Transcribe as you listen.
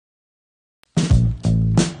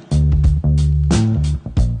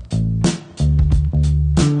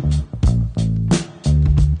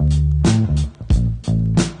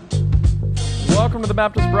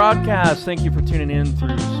Baptist Broadcast. Thank you for tuning in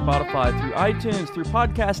through Spotify, through iTunes, through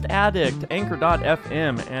Podcast Addict,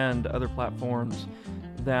 Anchor.fm, and other platforms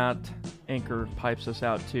that Anchor pipes us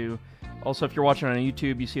out to. Also, if you're watching on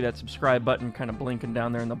YouTube, you see that subscribe button kind of blinking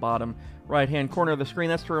down there in the bottom right-hand corner of the screen.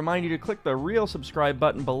 That's to remind you to click the real subscribe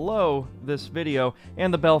button below this video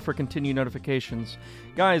and the bell for continued notifications.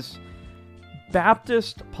 Guys,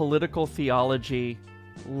 Baptist political theology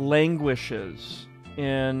languishes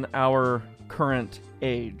in our current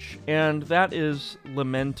age, and that is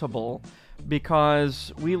lamentable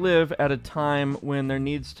because we live at a time when there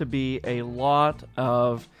needs to be a lot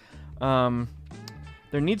of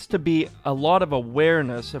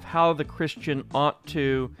awareness of how the Christian ought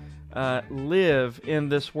to live in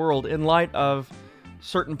this world in light of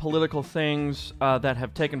certain political things that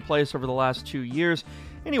have taken place over the last 2 years.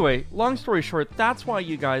 Anyway, long story short, that's why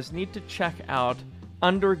you guys need to check out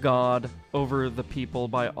Under God, Over the People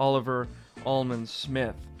by Oliver Almond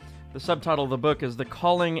Smith. The subtitle of the book is The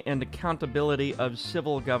Calling and Accountability of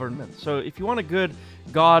Civil Government. So if you want a good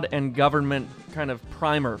God and government kind of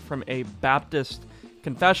primer from a Baptist,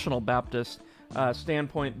 confessional Baptist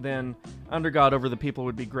standpoint, then Under God, Over the People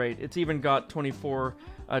would be great. It's even got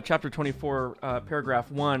chapter 24, paragraph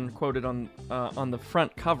 1 quoted on the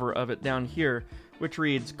front cover of it down here, which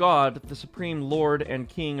reads, God, the supreme Lord and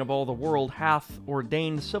King of all the world, hath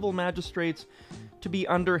ordained civil magistrates to be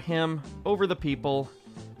under him over the people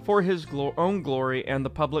for his own glory and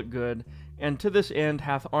the public good, and to this end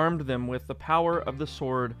hath armed them with the power of the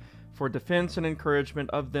sword for defense and encouragement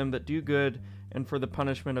of them that do good and for the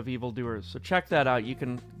punishment of evildoers. So check that out. You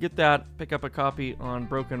can get that, pick up a copy on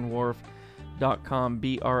brokenwarf.com,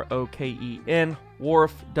 B-R-O-K-E-N,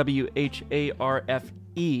 Warf, W-H-A-R-F-E.com,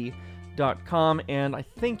 and I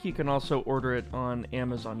think you can also order it on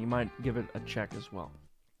Amazon. You might give it a check as well.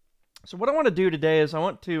 So what I want to do today is I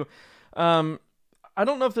want to, I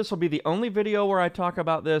don't know if this will be the only video where I talk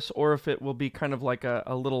about this or if it will be kind of like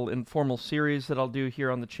a little informal series that I'll do here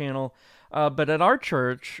on the channel. But at our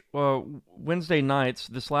church, Wednesday nights,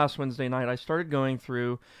 this last Wednesday night, I started going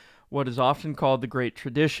through what is often called the Great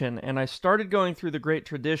Tradition. And I started going through the Great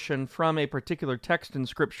Tradition from a particular text in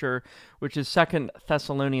Scripture, which is 2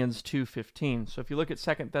 Thessalonians 2:15. So if you look at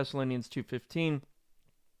 2 Thessalonians 2:15,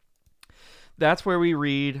 that's where we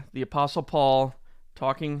read the Apostle Paul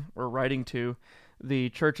talking or writing to the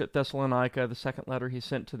church at Thessalonica, the second letter he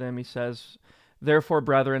sent to them. He says, Therefore,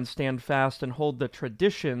 brethren, stand fast and hold the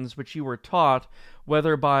traditions which you were taught,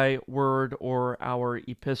 whether by word or our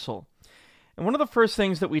epistle. And one of the first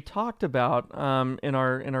things that we talked about in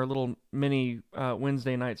our little mini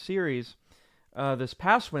Wednesday night series this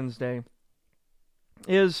past Wednesday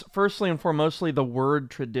is firstly and foremostly the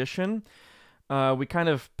word tradition. We kind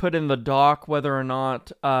of put in the dock whether or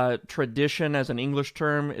not tradition as an English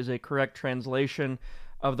term is a correct translation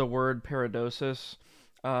of the word paradosis,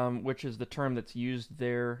 which is the term that's used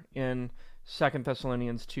there in 2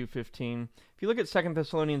 Thessalonians 2:15. If you look at 2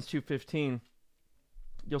 Thessalonians 2:15,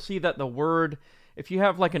 you'll see that the word, if you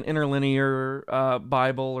have like an interlinear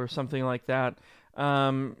Bible or something like that,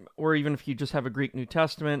 or even if you just have a Greek New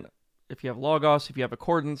Testament, if you have Logos, if you have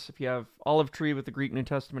Accordance, if you have Olive Tree with the Greek New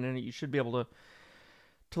Testament in it, you should be able to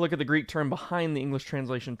look at the Greek term behind the English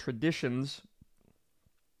translation, traditions,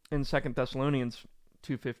 in 2 Thessalonians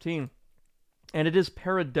 2:15. And it is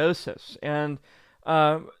paradosis. And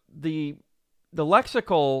the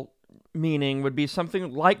lexical meaning would be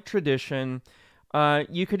something like tradition.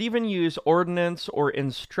 You could even use ordinance or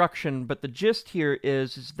instruction, but the gist here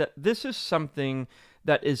is that this is something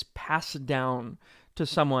that is passed down to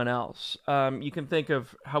someone else. You can think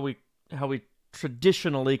of how we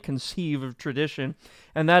traditionally conceive of tradition,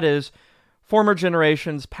 and that is former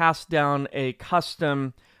generations passed down a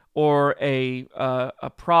custom or a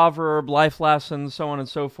proverb, life lesson, so on and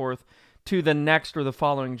so forth, to the next or the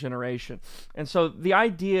following generation. And so the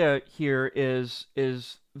idea here is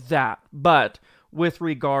that, but with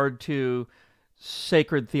regard to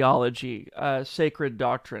sacred theology, sacred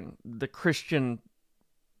doctrine, the Christian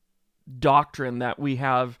doctrine that we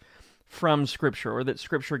have from Scripture, or that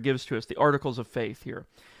Scripture gives to us, the articles of faith here.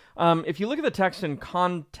 If you look at the text in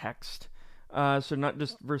context, so not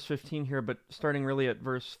just verse 15 here, but starting really at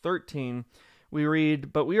verse 13, we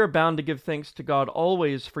read, But we are bound to give thanks to God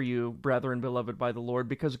always for you, brethren, beloved by the Lord,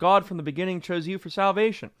 because God from the beginning chose you for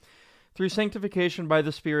salvation, through sanctification by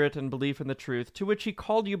the Spirit and belief in the truth, to which he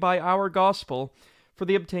called you by our gospel, for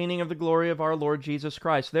the obtaining of the glory of our Lord Jesus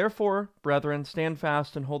Christ. Therefore, brethren, stand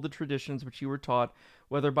fast and hold the traditions which you were taught,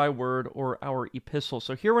 whether by word or our epistle.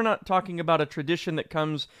 So here we're not talking about a tradition that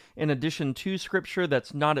comes in addition to Scripture,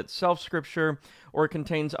 that's not itself Scripture, or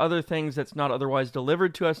contains other things that's not otherwise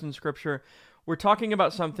delivered to us in Scripture. we're talking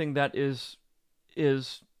about something that is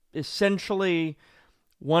essentially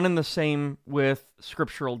one and the same with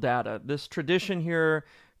scriptural data. This tradition here,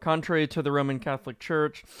 contrary to the Roman Catholic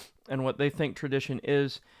Church and what they think tradition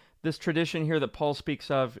is, this tradition here that Paul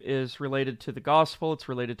speaks of is related to the gospel. It's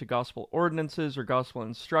related to gospel ordinances or gospel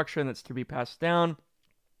instruction that's to be passed down.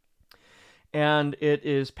 And it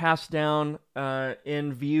is passed down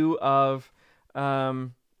in view of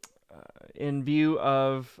the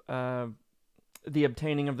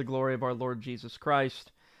obtaining of the glory of our Lord Jesus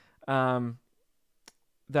Christ. That's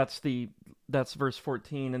verse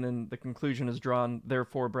 14, and then the conclusion is drawn,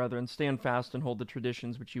 "Therefore, brethren, stand fast and hold the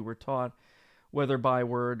traditions which you were taught, whether by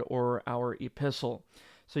word or our epistle."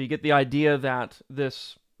 So you get the idea that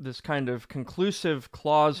this kind of conclusive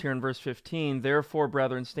clause here in verse 15, "Therefore,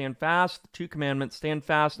 brethren, stand fast," the two commandments, stand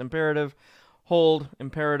fast, imperative, hold,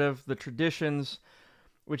 imperative, the traditions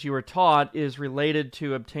which you were taught, is related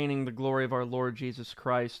to obtaining the glory of our Lord Jesus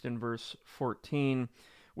Christ in verse 14,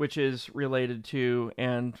 which is related to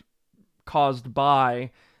and caused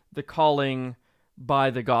by the calling by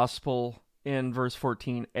the gospel in verse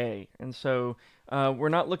 14a. And so we're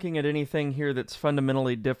not looking at anything here that's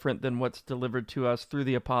fundamentally different than what's delivered to us through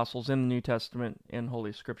the apostles in the New Testament and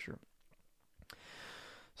Holy Scripture.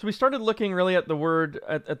 So we started looking really at the word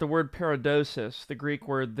paradosis, the Greek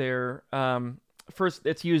word there. First,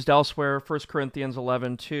 it's used elsewhere, 1 Corinthians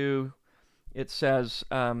 11:2. It says,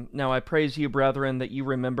 "Now I praise you, brethren, that you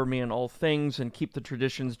remember me in all things and keep the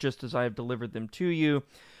traditions just as I have delivered them to you."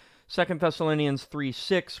 2 Thessalonians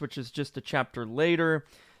 3:6, which is just a chapter later,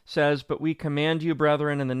 says, "But we command you,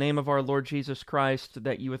 brethren, in the name of our Lord Jesus Christ,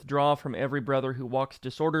 that you withdraw from every brother who walks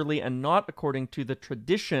disorderly and not according to the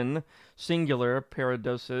tradition," singular,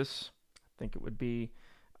 paradosis. I think it would be,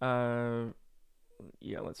 let's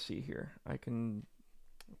see here.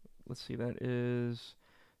 Let's see, that is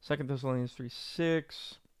 2 Thessalonians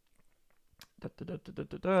 3:6.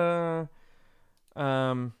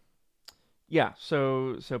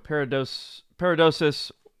 So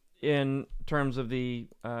paradosis in terms of the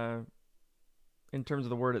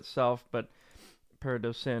word itself, but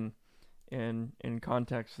paradosin in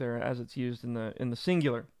context there as it's used in the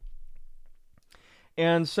singular.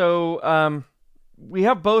 And so we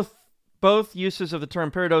have both uses of the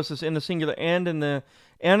term paradosis in the singular and in the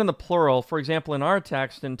plural. For example, in our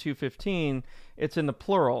text in 2:15, it's in the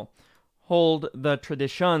plural, "Hold the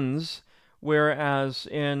traditions," whereas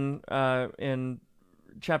in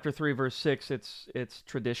chapter 3, verse 6, it's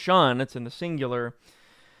tradition. It's in the singular,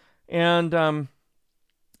 and so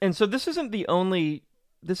this isn't the only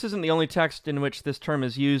text in which this term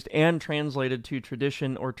is used and translated to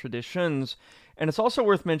tradition or traditions. And it's also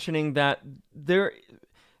worth mentioning that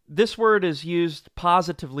this word is used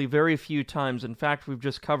positively very few times. In fact, we've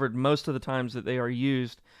just covered most of the times that they are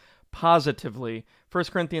used positively.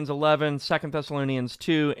 1 Corinthians 11, 2 Thessalonians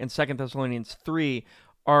 2, and 2 Thessalonians 3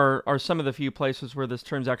 are some of the few places where this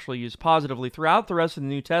term is actually used positively. Throughout the rest of the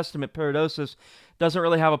New Testament, paradosis doesn't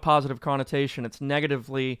really have a positive connotation. It's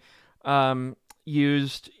negatively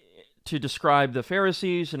used to describe the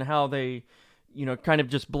Pharisees and how they, kind of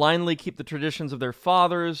just blindly keep the traditions of their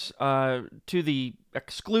fathers to the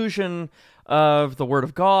exclusion of the Word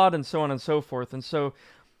of God, and so on and so forth. And so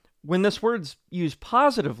when this word's used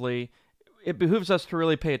positively, it behooves us to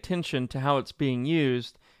really pay attention to how it's being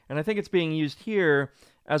used. And I think it's being used here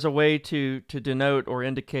as a way to denote or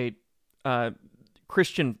indicate the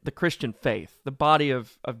Christian faith, the body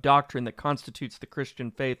of doctrine that constitutes the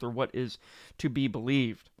Christian faith, or what is to be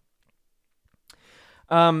believed.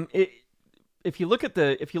 If you look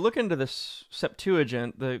into the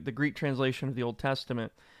Septuagint, the Greek translation of the Old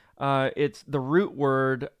Testament, it's the root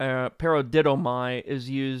word paradidomai is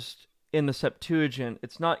used in the Septuagint.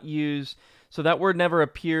 It's not used, so that word never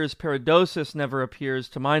appears. Paradosis never appears,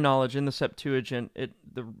 to my knowledge, in the Septuagint.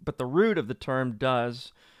 But the root of the term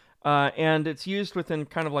does, and it's used within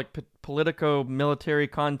kind of like politico-military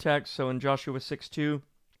context. So in Joshua 6:2,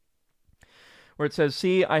 where it says,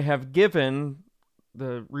 "See, I have given,"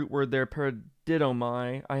 the root word there,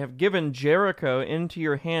 paradidomai, "I have given Jericho into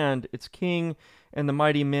your hand, its king and the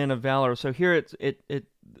mighty men of valor." So here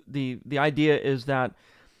the idea is that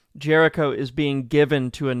Jericho is being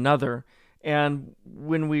given to another. And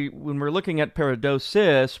when we're looking at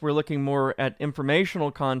paradosis, we're looking more at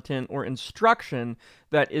informational content or instruction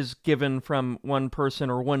that is given from one person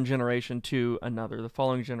or one generation to another, the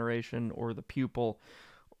following generation or the pupil.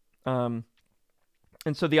 And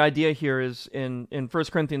so the idea here is in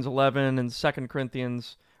 1 Corinthians 11 and 2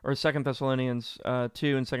 Thessalonians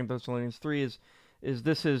 2 and 2 Thessalonians 3 is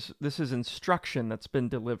this is instruction that's been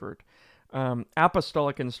delivered,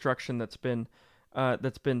 apostolic instruction that's been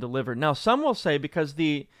that's been delivered. Now, some will say because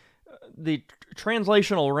the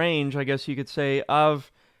translational range, I guess you could say,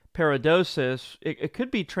 of paradosis, it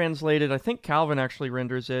could be translated. I think Calvin actually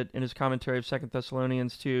renders it in his commentary of 2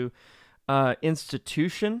 Thessalonians to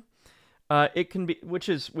institution. It can be, which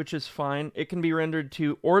is fine. It can be rendered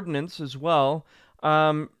to ordinance as well.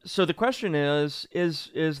 So the question is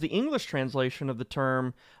the English translation of the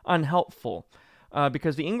term unhelpful?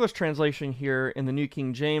 Because the English translation here in the New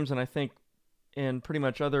King James, and I think in pretty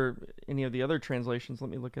much any of the other translations, let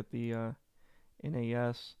me look at the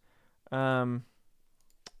NAS.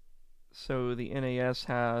 So the NAS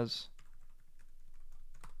has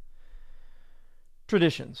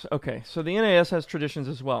traditions. Okay, so the NAS has traditions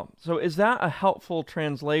as well. So is that a helpful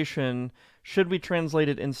translation? Should we translate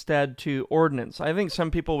it instead to ordinance? I think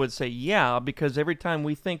some people would say yeah, because every time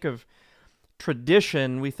we think of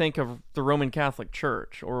tradition, we think of the Roman Catholic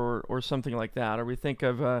Church or something like that, or we think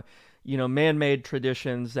of man-made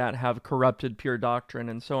traditions that have corrupted pure doctrine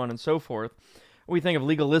and so on and so forth. We think of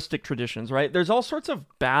legalistic traditions, right? There's all sorts of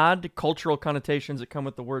bad cultural connotations that come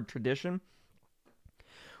with the word tradition,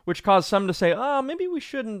 which cause some to say, maybe we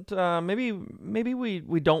shouldn't, maybe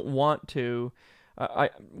we don't want to. I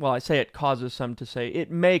say it causes some to say,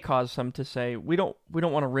 it may cause some to say, we don't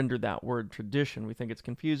want to render that word tradition. We think it's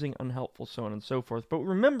confusing, unhelpful, so on and so forth. But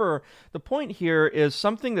remember, the point here is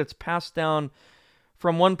something that's passed down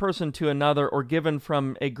from one person to another or given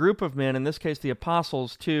from a group of men, in this case the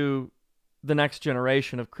apostles, to the next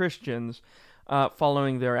generation of Christians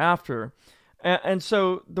following thereafter. And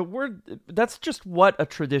so the word, that's just what a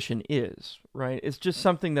tradition is, right? It's just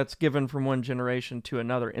something that's given from one generation to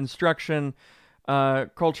another. Instruction,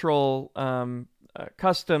 cultural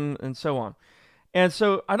custom, and so on. And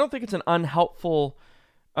so I don't think it's an unhelpful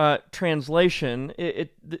translation.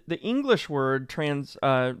 The English word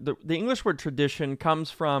the English word tradition comes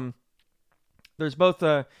from, there's both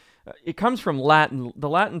it comes from Latin. The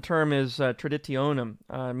Latin term is traditionem,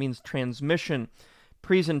 means transmission,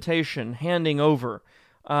 presentation, handing over,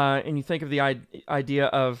 and you think of the idea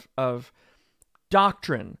of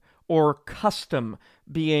doctrine or custom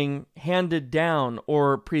being handed down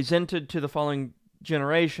or presented to the following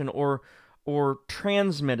generation or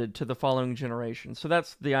transmitted to the following generation. So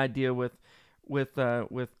that's the idea with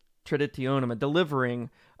traditionem, a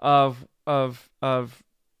delivering of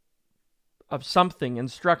something,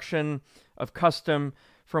 instruction, of custom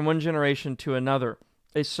from one generation to another.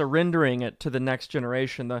 A surrendering it to the next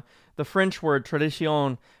generation. The French word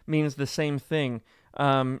tradition means the same thing.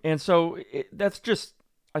 And so that's just,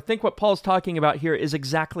 I think what Paul's talking about here is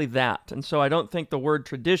exactly that. And so I don't think the word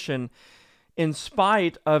tradition, in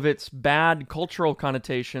spite of its bad cultural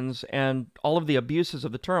connotations and all of the abuses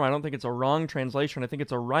of the term, I don't think it's a wrong translation. I think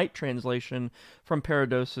it's a right translation from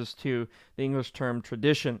paradosis to the English term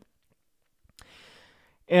tradition.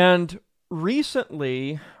 And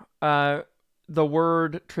recently, the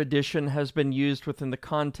word tradition has been used within the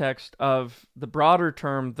context of the broader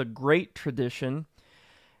term, the Great Tradition.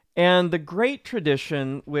 And the Great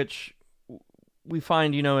Tradition, which we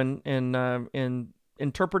find, in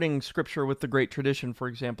interpreting Scripture with the Great Tradition, for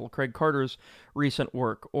example, Craig Carter's recent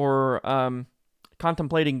work, or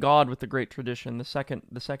Contemplating God with the Great Tradition, the second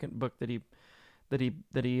book that he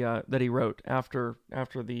wrote after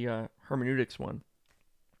the hermeneutics one.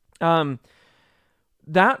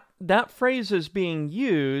 That phrase is being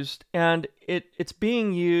used, and it's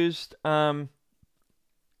being used in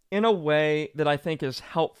a way that I think is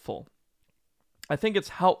helpful. I think it's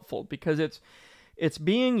helpful because it's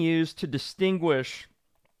being used to distinguish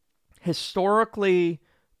historically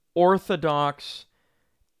orthodox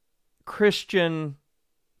Christian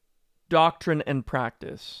doctrine and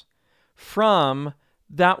practice from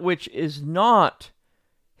that which is not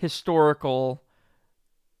historical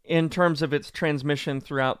in terms of its transmission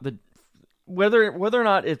throughout whether or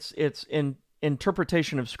not it's in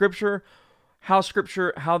interpretation of Scripture, how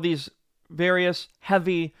these various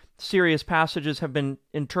heavy, serious passages have been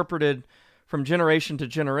interpreted from generation to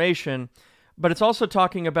generation, but it's also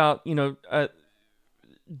talking about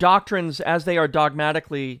doctrines as they are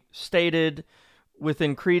dogmatically stated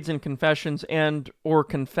within creeds and confessions and or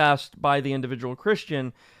confessed by the individual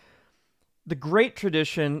Christian. The Great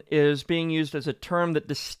Tradition is being used as a term that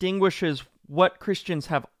distinguishes what Christians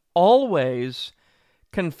have always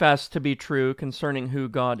confessed to be true concerning who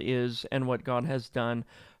God is and what God has done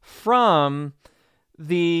from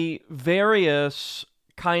the various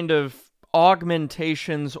kind of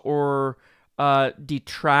augmentations or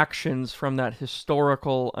detractions from that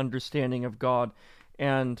historical understanding of God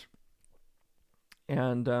and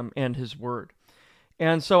His Word.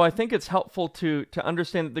 And so I think it's helpful to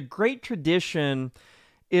understand that the Great Tradition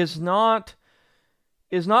is not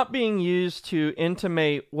is not being used to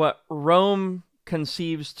intimate what Rome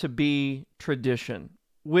conceives to be tradition,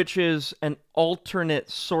 which is an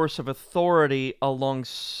alternate source of authority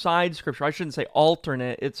alongside Scripture. I shouldn't say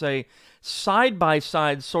alternate, it's a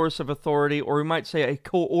side-by-side source of authority, or we might say a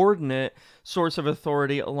coordinate source of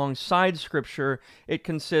authority alongside Scripture. It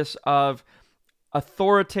consists of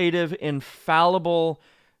authoritative, infallible,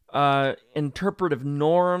 interpretive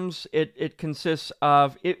norms. It consists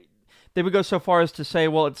of it. They would go so far as to say,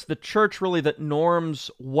 well, it's the church really that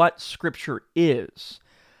norms what Scripture is,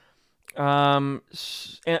 and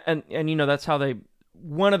you know, that's how they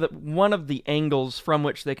one of the angles from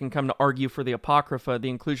which they can come to argue for the Apocrypha, the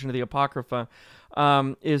inclusion of the Apocrypha,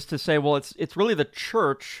 is to say, well, it's really the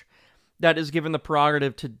church that is given the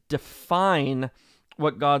prerogative to define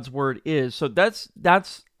what God's word is. So that's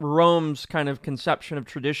Rome's kind of conception of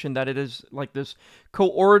tradition, that it is like this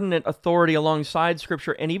coordinate authority alongside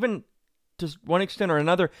Scripture, and even to one extent or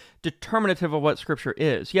another, determinative of what Scripture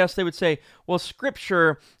is. Yes, they would say, well,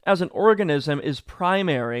 Scripture as an organism is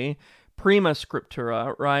primary, prima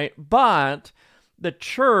scriptura, right? But the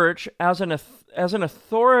church as an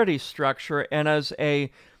authority structure and as a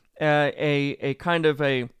kind of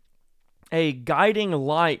a guiding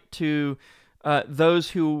light to those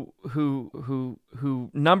who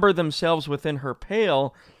number themselves within her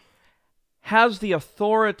pale, has the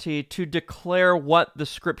authority to declare what the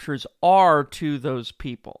Scriptures are to those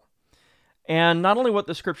people. And not only what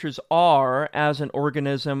the Scriptures are as an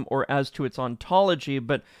organism or as to its ontology,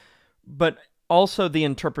 but also the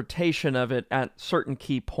interpretation of it at certain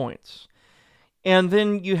key points. And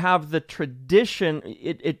then you have the tradition.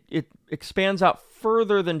 It expands out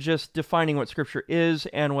further than just defining what Scripture is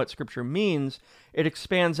and what Scripture means. It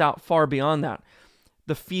expands out far beyond that.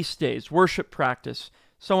 The feast days, worship practice,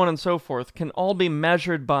 so on and so forth, can all be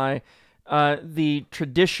measured by the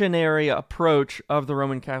traditionary approach of the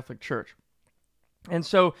Roman Catholic Church. And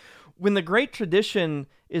so when the Great Tradition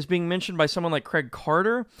is being mentioned by someone like Craig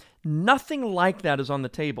Carter, nothing like that is on the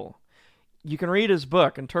table. You can read his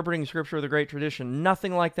book, Interpreting Scripture of the Great Tradition.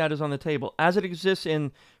 Nothing like that is on the table. As it exists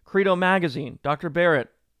in Credo Magazine, Dr. Barrett,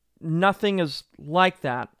 nothing is like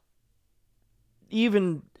that,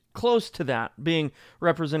 even close to that, being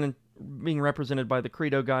represented by the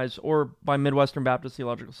Credo guys or by Midwestern Baptist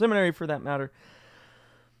Theological Seminary, for that matter.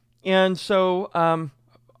 And so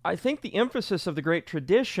I think the emphasis of the Great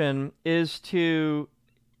Tradition is to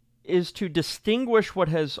distinguish what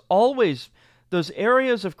has always, those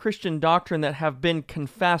areas of Christian doctrine that have been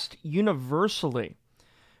confessed universally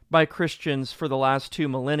by Christians for the last 2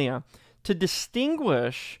 millennia, to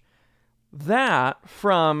distinguish that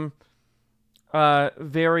from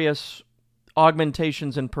various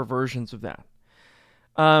augmentations and perversions of that.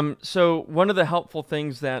 So one of the helpful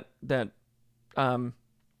things that the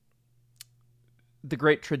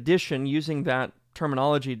Great Tradition, using that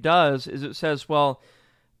terminology, does is it says, well,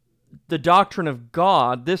 the doctrine of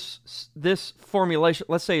God, this formulation,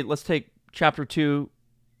 let's take chapter 2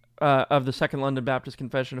 of the Second London Baptist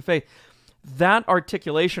Confession of Faith, that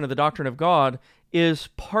articulation of the doctrine of God is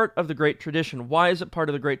part of the Great Tradition. Why is it part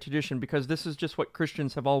of the Great Tradition? Because this is just what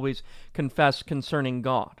Christians have always confessed concerning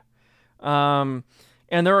God. And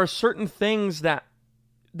there are certain things that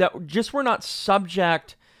just were not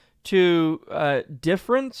subject to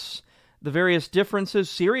difference, the various differences,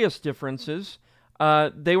 serious differences.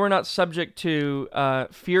 They were not subject to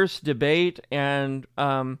fierce debate and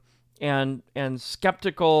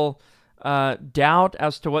skeptical doubt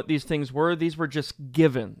as to what these things were. These were just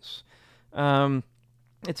givens.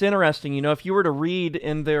 It's interesting, you know, if you were to read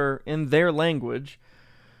in their language,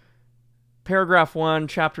 paragraph 1,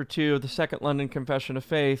 chapter 2 of the Second London Confession of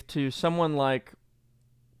Faith, to someone like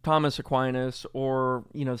Thomas Aquinas, or,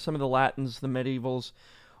 you know, some of the Latins, the medievals,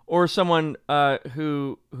 or someone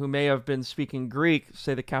who may have been speaking Greek,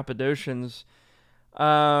 say the Cappadocians,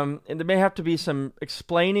 and there may have to be some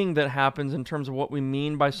explaining that happens in terms of what we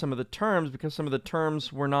mean by some of the terms, because some of the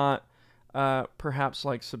terms were not, perhaps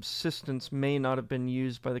like subsistence may not have been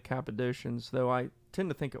used by the Cappadocians, though I tend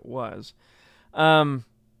to think it was.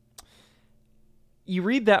 You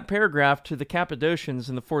read that paragraph to the Cappadocians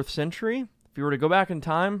in the 4th century, if you were to go back in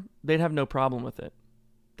time, they'd have no problem with it.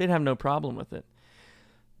 They'd have no problem with it.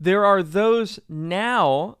 There are those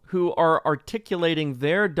now who are articulating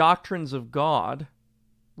their doctrines of God,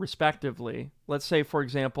 respectively. Let's say, for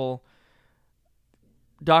example,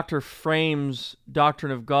 Dr. Frame's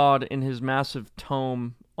Doctrine of God in his massive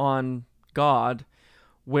tome on God,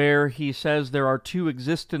 where he says there are 2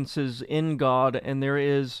 existences in God, and there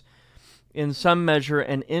is, in some measure,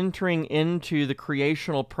 an entering into the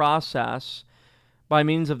creational process by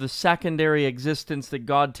means of the secondary existence that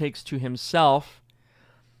God takes to himself,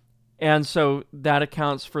 And so that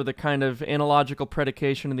accounts for the kind of analogical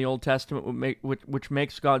predication in the Old Testament, which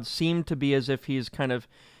makes God seem to be as if he's kind of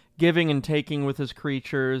giving and taking with his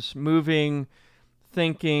creatures, moving,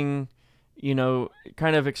 thinking,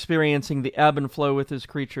 kind of experiencing the ebb and flow with his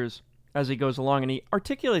creatures as he goes along. And he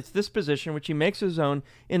articulates this position, which he makes his own,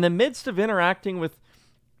 in the midst of interacting with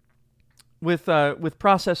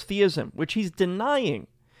process theism, which he's denying.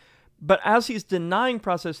 But as he's denying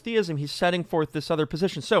process theism, he's setting forth this other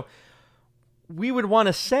position. So we would want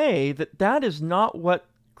to say that that is not what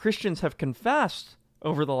Christians have confessed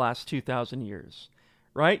over the last 2,000 years,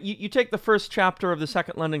 right? You take the first chapter of the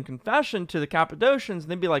Second London Confession to the Cappadocians,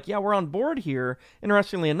 and they'd be like, yeah, we're on board here,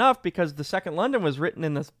 interestingly enough, because the Second London was written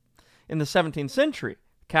in the 17th century,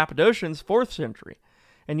 Cappadocians, 4th century.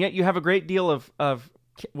 And yet you have a great deal of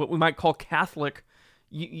what we might call Catholic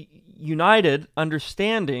united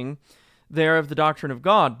understanding there of the doctrine of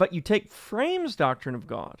God. But you take Frame's doctrine of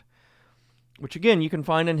God, which again you can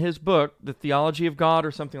find in his book, The Theology of God,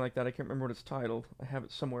 or something like that. I can't remember what it's titled. I have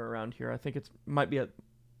it somewhere around here. I think it might be at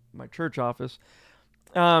my church office.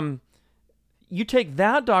 You take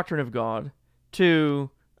that doctrine of God to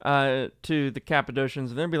the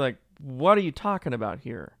Cappadocians, and they'll be like, "What are you talking about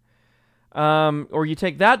here?" Or you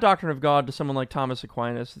take that doctrine of God to someone like Thomas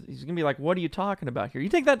Aquinas, he's going to be like, "What are you talking about here?" You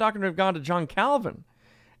take that doctrine of God to John Calvin,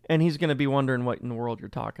 and he's going to be wondering what in the world you're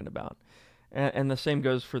talking about. And the same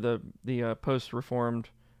goes for the post-Reformed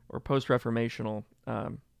or post-Reformational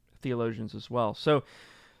theologians as well. So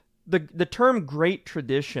the term great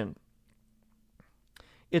tradition,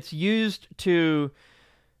 it's used to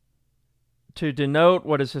denote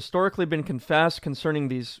what has historically been confessed concerning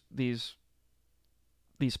these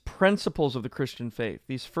principles of the Christian faith,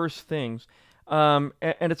 these first things. And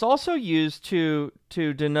it's also used to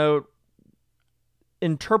denote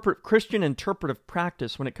Christian interpretive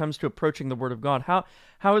practice when it comes to approaching the Word of God.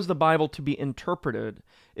 How is the Bible to be interpreted?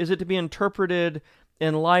 Is it to be interpreted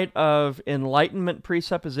in light of Enlightenment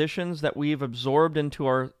presuppositions that we've absorbed into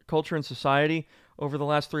our culture and society over the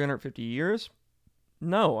last 350 years?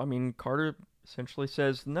 No. I mean, Carter essentially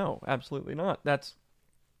says, no, absolutely not.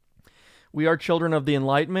 We are children of the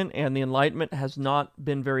Enlightenment, and the Enlightenment has not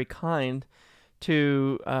been very kind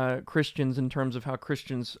to Christians in terms of how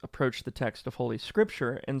Christians approach the text of Holy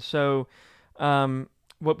Scripture. And so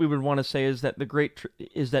what we would want to say is that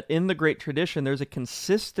in the Great Tradition, there's a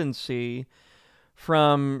consistency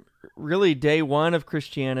from really day one of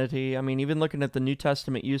Christianity. I mean, even looking at the New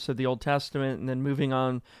Testament use of the Old Testament and then moving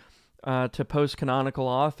on to post-canonical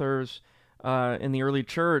authors in the early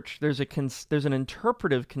church, there's an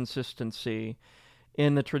interpretive consistency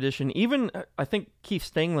in the tradition. Even, I think Keith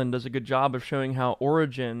Stanglin does a good job of showing how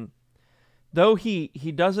Origen, though he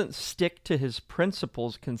doesn't stick to his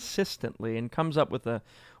principles consistently and comes up with a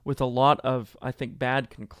lot of, I think, bad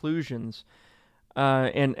conclusions,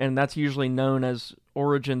 and that's usually known as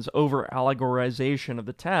Origen's over-allegorization of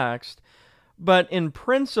the text. But in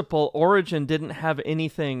principle, Origen didn't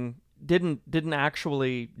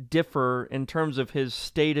actually differ in terms of his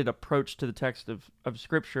stated approach to the text of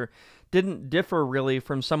Scripture, didn't differ really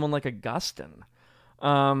from someone like Augustine.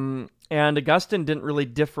 And Augustine didn't really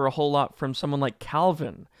differ a whole lot from someone like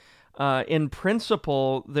Calvin. In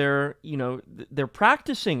principle, they're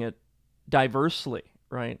practicing it diversely,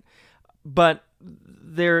 right? But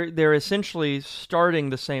they're essentially starting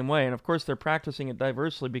the same way. And of course, they're practicing it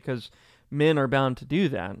diversely because men are bound to do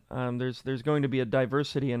that. There's going to be a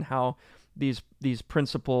diversity in how these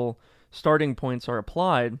principal starting points are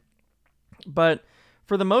applied. But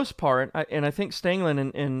for the most part, and I think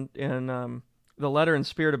Stanglin in the Letter and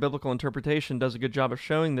Spirit of Biblical Interpretation does a good job of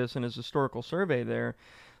showing this in his historical survey there,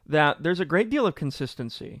 that there's a great deal of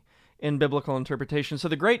consistency in biblical interpretation. So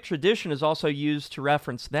the Great Tradition is also used to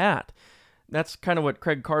reference that. That's kind of what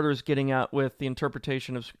Craig Carter is getting at with the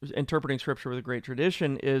interpreting Scripture with a Great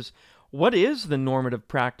Tradition, is what is the normative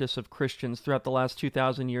practice of Christians throughout the last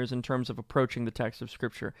 2,000 years in terms of approaching the text of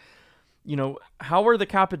Scripture? How are the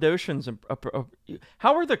Cappadocians,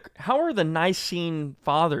 how are the Nicene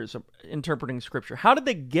Fathers interpreting Scripture? How did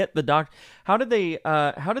they get the how did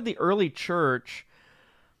the early church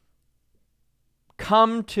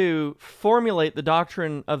come to formulate the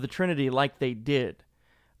doctrine of the Trinity like they did?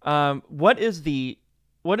 What is the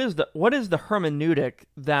hermeneutic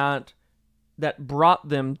that brought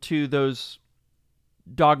them to those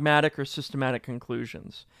dogmatic or systematic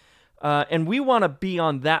conclusions? And we want to be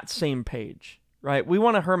on that same page, right? We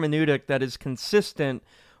want a hermeneutic that is consistent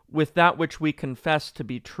with that which we confess to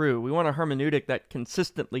be true. We want a hermeneutic that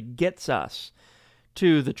consistently gets us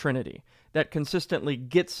to the Trinity, that consistently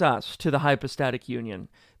gets us to the hypostatic union,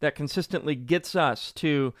 that consistently gets us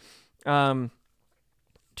to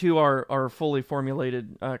to our fully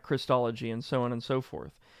formulated Christology and so on and so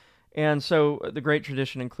forth. And so the great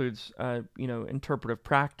tradition includes, interpretive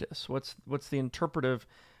practice. What's the interpretive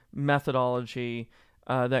methodology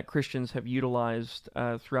that Christians have utilized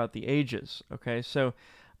throughout the ages? Okay, so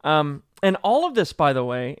and all of this, by the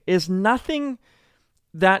way, is nothing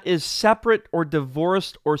that is separate or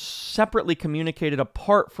divorced or separately communicated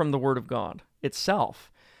apart from the Word of God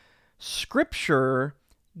itself. Scripture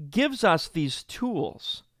gives us these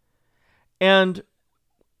tools, and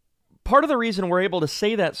part of the reason we're able to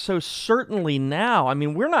say that so certainly now, I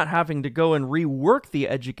mean, we're not having to go and rework the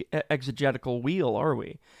exegetical wheel, are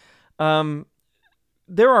we?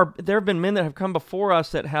 There have been men that have come before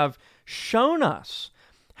us that have shown us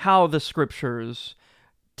how the Scriptures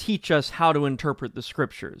teach us how to interpret the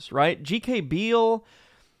Scriptures, right? G.K. Beale,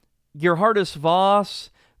 Gerhardus Voss,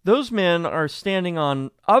 those men are standing on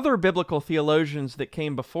other biblical theologians that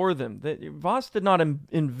came before them. Voss did not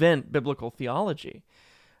invent biblical theology.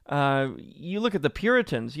 You look at the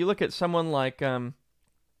Puritans, you look at someone like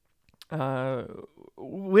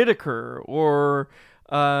Whitaker, or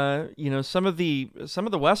some of the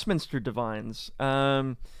Westminster divines,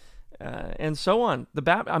 and so on.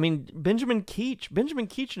 Benjamin Keach. Benjamin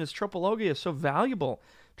Keach and his Tropologia is so valuable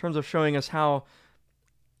in terms of showing us how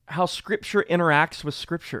Scripture interacts with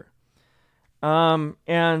Scripture,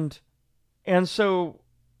 and so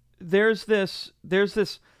there's this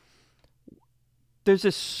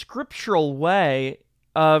scriptural way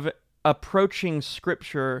of approaching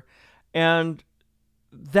Scripture, and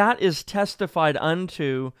that is testified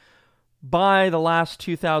unto by the last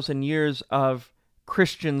 2,000 years of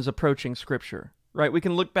Christians approaching Scripture, right? We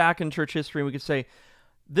can look back in church history and we could say,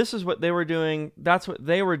 this is what they were doing, that's what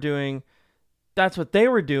they were doing, that's what they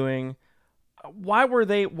were doing. Why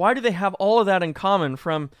do they have all of that in common,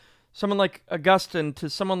 from someone like Augustine to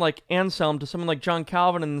someone like Anselm to someone like John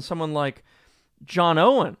Calvin and someone like John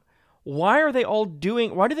Owen? Why do they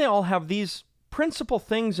all have these principal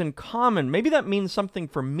things in common? Maybe that means something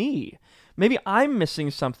for me. Maybe I'm missing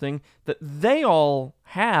something that they all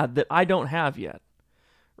had that I don't have yet,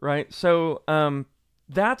 right? So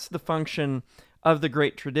that's the function of the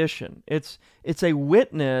great tradition. It's a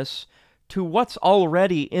witness to what's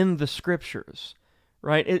already in the Scriptures,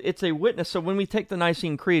 right? It's a witness. So when we take the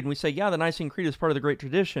Nicene Creed and we say, yeah, the Nicene Creed is part of the great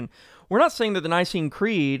tradition, we're not saying that the Nicene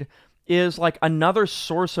Creed is like another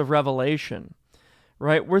source of revelation,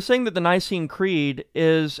 right? We're saying that the Nicene Creed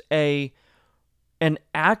is an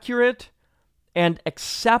accurate and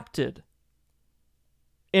accepted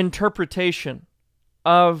interpretation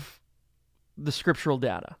of the scriptural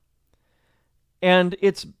data. And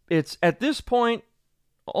it's at this point,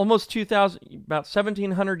 almost about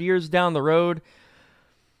 1,700 years down the road,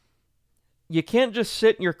 you can't just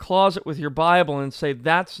sit in your closet with your Bible and say,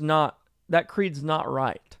 that creed's not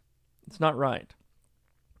right. It's not right.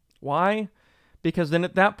 Why? Because then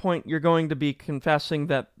at that point, you're going to be confessing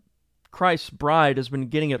that Christ's bride has been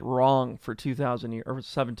getting it wrong for 2,000 years, or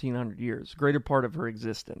 1,700 years, greater part of her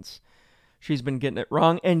existence. She's been getting it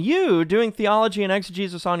wrong, and you, doing theology and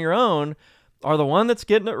exegesis on your own, are the one that's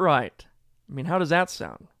getting it right. I mean, how does that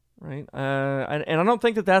sound, right? And I don't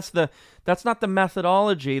think that's not the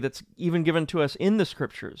methodology that's even given to us in the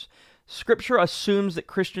Scriptures. Scripture assumes that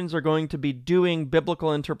Christians are going to be doing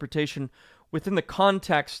biblical interpretation within the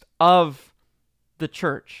context of the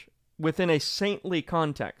church, within a saintly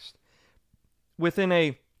context,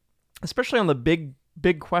 especially on the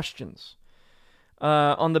big questions.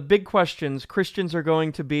 On the big questions, Christians are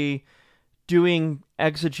going to be doing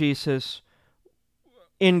exegesis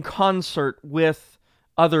in concert with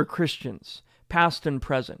other Christians, past and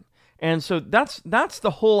present. And so that's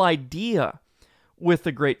the whole idea with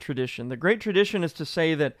the great tradition. The great tradition is to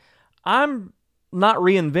say that I'm not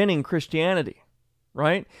reinventing Christianity,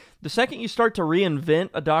 right? The second you start to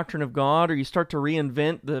reinvent a doctrine of God, or you start to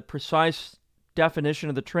reinvent the precise definition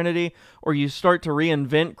of the Trinity, or you start to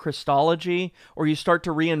reinvent Christology, or you start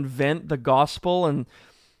to reinvent the gospel, and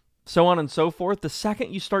so on and so forth, the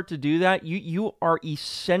second you start to do that, you are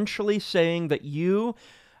essentially saying that you,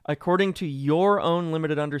 according to your own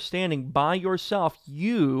limited understanding, by yourself,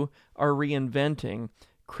 you are reinventing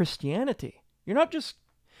Christianity. You're not just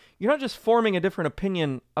forming a different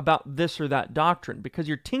opinion about this or that doctrine, because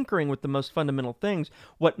you're tinkering with the most fundamental things.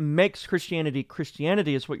 What makes Christianity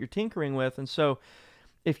Christianity is what you're tinkering with. And so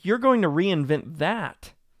if you're going to reinvent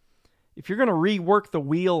that, if you're going to rework the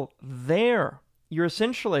wheel there, you're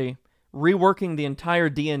essentially reworking the entire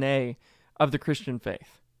DNA of the Christian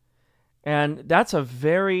faith. And that's a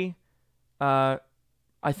very, I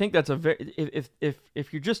think that's a very,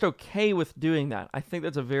 if you're just okay with doing that, I think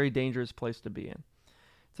that's a very dangerous place to be in.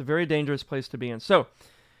 It's a very dangerous place to be in. So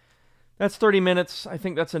that's 30 minutes. I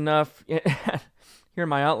think that's enough. Here,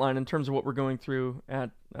 my outline in terms of what we're going through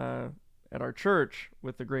at our church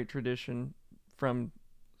with the great tradition from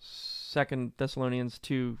 2 Thessalonians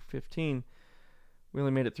 2:15. We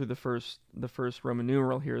only made it through the first Roman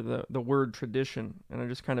numeral here, the word tradition, and I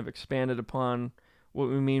just kind of expanded upon what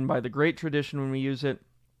we mean by the great tradition when we use it.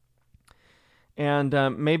 And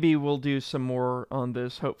maybe we'll do some more on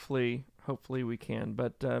this. Hopefully we can.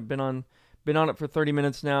 But been on it for 30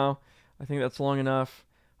 minutes now. I think that's long enough.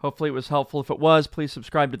 Hopefully it was helpful. If it was, please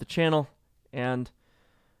subscribe to the channel and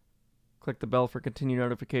click the bell for continued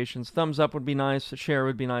notifications. Thumbs up would be nice. A share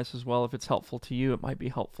would be nice as well. If it's helpful to you, it might be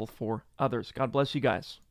helpful for others. God bless you guys.